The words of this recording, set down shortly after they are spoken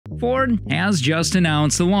Ford has just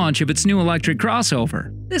announced the launch of its new electric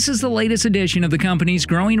crossover. This is the latest edition of the company's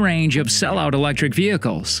growing range of sellout electric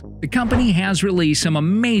vehicles. The company has released some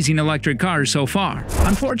amazing electric cars so far.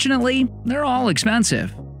 Unfortunately, they're all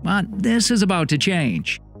expensive. But this is about to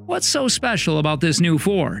change. What's so special about this new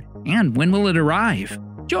Ford? And when will it arrive?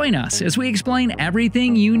 Join us as we explain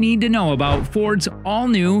everything you need to know about Ford's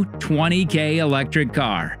all-new 20K electric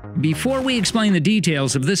car. Before we explain the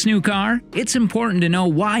details of this new car, it's important to know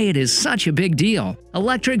why it is such a big deal.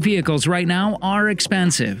 Electric vehicles right now are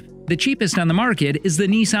expensive. The cheapest on the market is the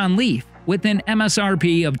Nissan Leaf, with an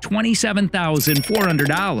MSRP of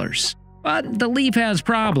 $27,400. But the Leaf has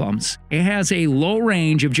problems. It has a low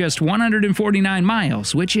range of just 149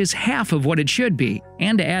 miles, which is half of what it should be,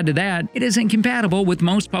 and to add to that, it isn't compatible with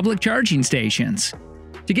most public charging stations.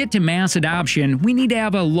 To get to mass adoption, we need to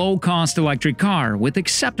have a low-cost electric car with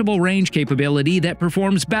acceptable range capability that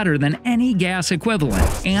performs better than any gas equivalent,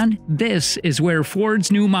 and this is where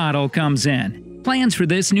Ford's new model comes in. Plans for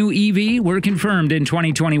this new EV were confirmed in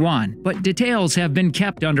 2021, but details have been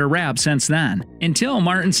kept under wraps since then, until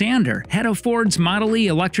Martin Sander, head of Ford's Model E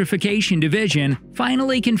electrification division,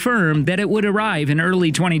 finally confirmed that it would arrive in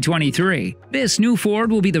early 2023. This new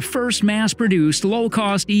Ford will be the first mass-produced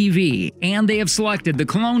low-cost EV, and they have selected the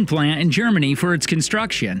Cologne plant in Germany for its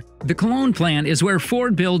construction. The Cologne plant is where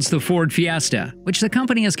Ford builds the Ford Fiesta, which the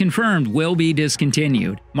company has confirmed will be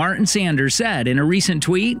discontinued. Martin Sanders said in a recent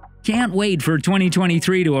tweet, "Can't wait for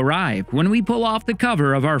 2023 to arrive when we pull off the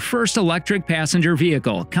cover of our first electric passenger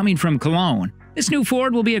vehicle coming from Cologne." This new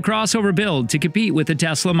Ford will be a crossover build to compete with the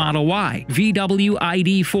Tesla Model Y, VW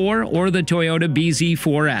ID4, or the Toyota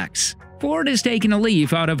BZ4X. Ford is taking a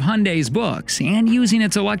leaf out of Hyundai's books and using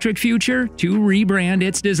its electric future to rebrand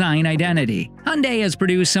its design identity. Hyundai has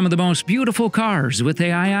produced some of the most beautiful cars with the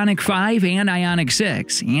Ioniq 5 and Ioniq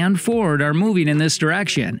 6, and Ford are moving in this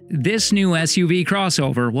direction. This new SUV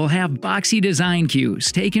crossover will have boxy design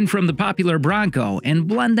cues taken from the popular Bronco and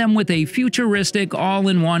blend them with a futuristic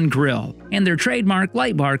all-in-one grille, and their trademark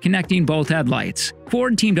light bar connecting both headlights.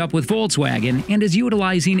 Ford teamed up with Volkswagen and is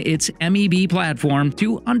utilizing its MEB platform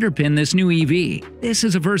to underpin this new EV. This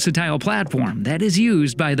is a versatile platform that is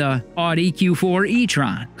used by the Audi Q4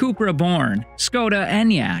 e-tron, Cupra Born, Skoda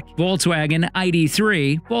Enyaq, Volkswagen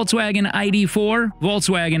ID3, Volkswagen ID4,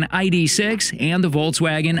 Volkswagen ID6, and the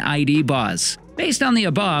Volkswagen ID Buzz. Based on the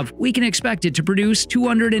above, we can expect it to produce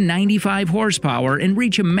 295 horsepower and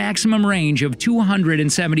reach a maximum range of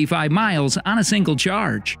 275 miles on a single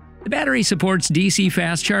charge. The battery supports DC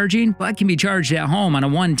fast charging, but can be charged at home on a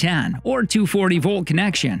 110 or 240-volt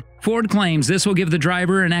connection. Ford claims this will give the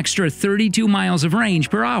driver an extra 32 miles of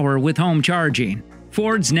range per hour with home charging.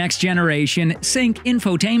 Ford's next-generation Sync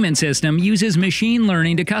infotainment system uses machine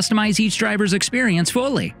learning to customize each driver's experience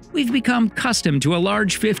fully. We've become accustomed to a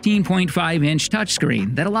large 15.5-inch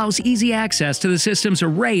touchscreen that allows easy access to the system's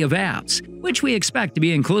array of apps, which we expect to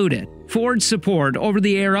be included. Ford's support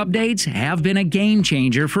over-the-air updates have been a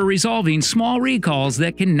game-changer for resolving small recalls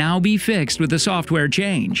that can now be fixed with a software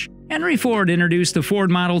change. Henry Ford introduced the Ford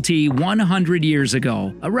Model T 100 years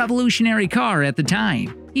ago, a revolutionary car at the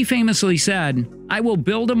time. He famously said, "I will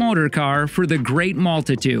build a motor car for the great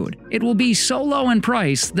multitude. It will be so low in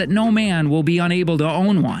price that no man will be unable to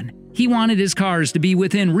own one." He wanted his cars to be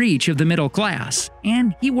within reach of the middle class,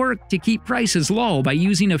 and he worked to keep prices low by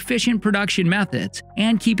using efficient production methods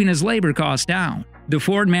and keeping his labor costs down. The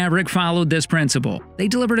Ford Maverick followed this principle. They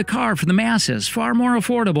delivered a car for the masses far more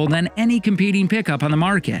affordable than any competing pickup on the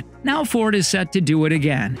market. Now Ford is set to do it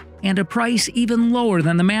again, and a price even lower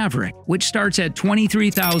than the Maverick, which starts at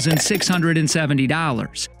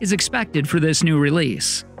 $23,670, is expected for this new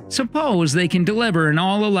release. Suppose they can deliver an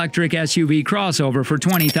all-electric SUV crossover for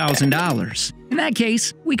 $20,000. In that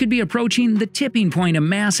case, we could be approaching the tipping point of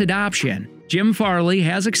mass adoption. Jim Farley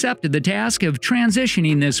has accepted the task of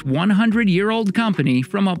transitioning this 100-year-old company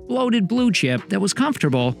from a bloated blue chip that was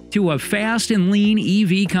comfortable to a fast and lean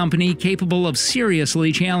EV company capable of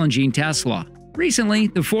seriously challenging Tesla. Recently,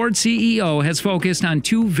 the Ford CEO has focused on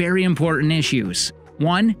two very important issues.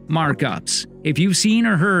 1. Markups. If you've seen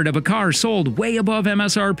or heard of a car sold way above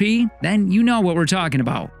MSRP, then you know what we're talking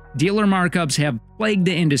about. Dealer markups have plagued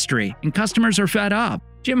the industry, and customers are fed up.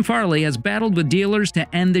 Jim Farley has battled with dealers to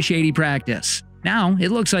end the shady practice. Now,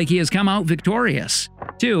 it looks like he has come out victorious.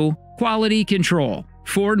 2. Quality control.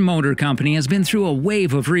 Ford Motor Company has been through a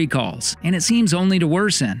wave of recalls, and it seems only to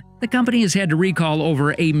worsen. The company has had to recall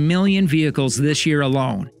over 1 million vehicles this year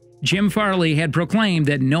alone. Jim Farley had proclaimed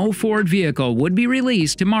that no Ford vehicle would be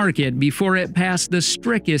released to market before it passed the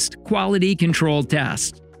strictest quality control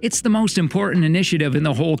test. It's the most important initiative in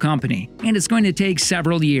the whole company, and it's going to take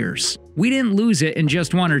several years. We didn't lose it in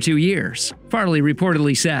just 1 or 2 years, Farley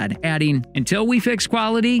reportedly said, adding, "Until we fix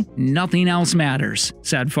quality, nothing else matters,"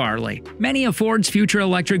 said Farley. Many of Ford's future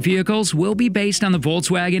electric vehicles will be based on the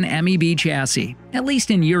Volkswagen MEB chassis, at least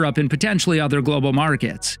in Europe and potentially other global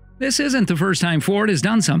markets. This isn't the first time Ford has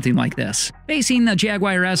done something like this. Basing the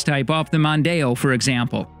Jaguar S-Type off the Mondeo, for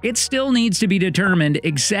example, it still needs to be determined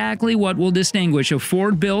exactly what will distinguish a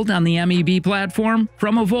Ford built on the MEB platform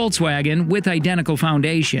from a Volkswagen with identical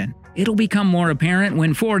foundation. It'll become more apparent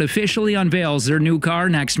when Ford officially unveils their new car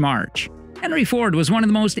next March. Henry Ford was one of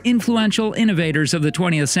the most influential innovators of the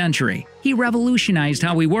 20th century. He revolutionized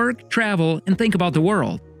how we work, travel, and think about the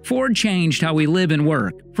world. Ford changed how we live and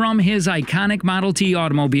work, from his iconic Model T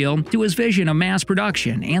automobile to his vision of mass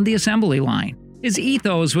production and the assembly line. His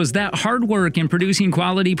ethos was that hard work in producing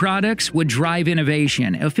quality products would drive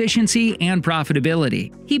innovation, efficiency, and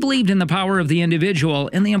profitability. He believed in the power of the individual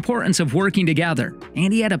and the importance of working together,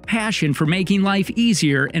 and he had a passion for making life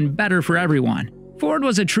easier and better for everyone. Ford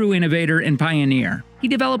was a true innovator and pioneer. He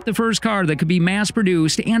developed the first car that could be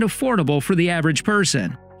mass-produced and affordable for the average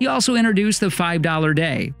person. He also introduced the $5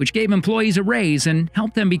 day, which gave employees a raise and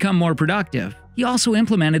helped them become more productive. He also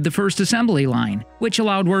implemented the first assembly line, which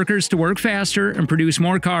allowed workers to work faster and produce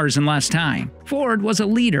more cars in less time. Ford was a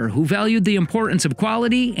leader who valued the importance of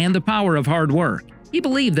quality and the power of hard work. He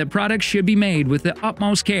believed that products should be made with the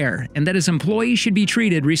utmost care and that his employees should be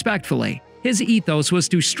treated respectfully. His ethos was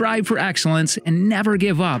to strive for excellence and never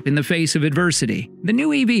give up in the face of adversity. The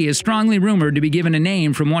new EV is strongly rumored to be given a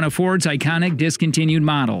name from one of Ford's iconic discontinued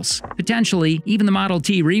models, potentially even the Model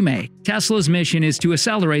T remake. Tesla's mission is to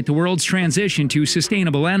accelerate the world's transition to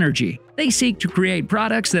sustainable energy. They seek to create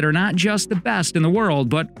products that are not just the best in the world,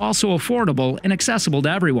 but also affordable and accessible to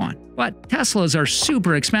everyone. But Teslas are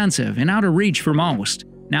super expensive and out of reach for most.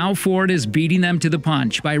 Now Ford is beating them to the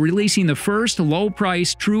punch by releasing the first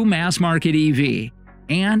low-price true mass-market EV.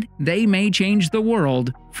 And they may change the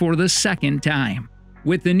world for the second time.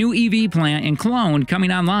 With the new EV plant in Cologne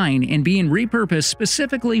coming online and being repurposed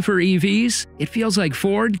specifically for EVs, it feels like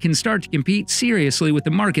Ford can start to compete seriously with the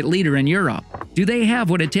market leader in Europe. Do they have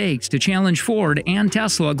what it takes to challenge Ford and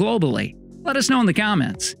Tesla globally? Let us know in the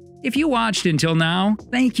comments. If you watched until now,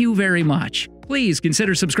 thank you very much. Please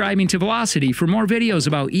consider subscribing to Velocity for more videos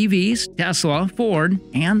about EVs, Tesla, Ford,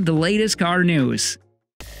 and the latest car news.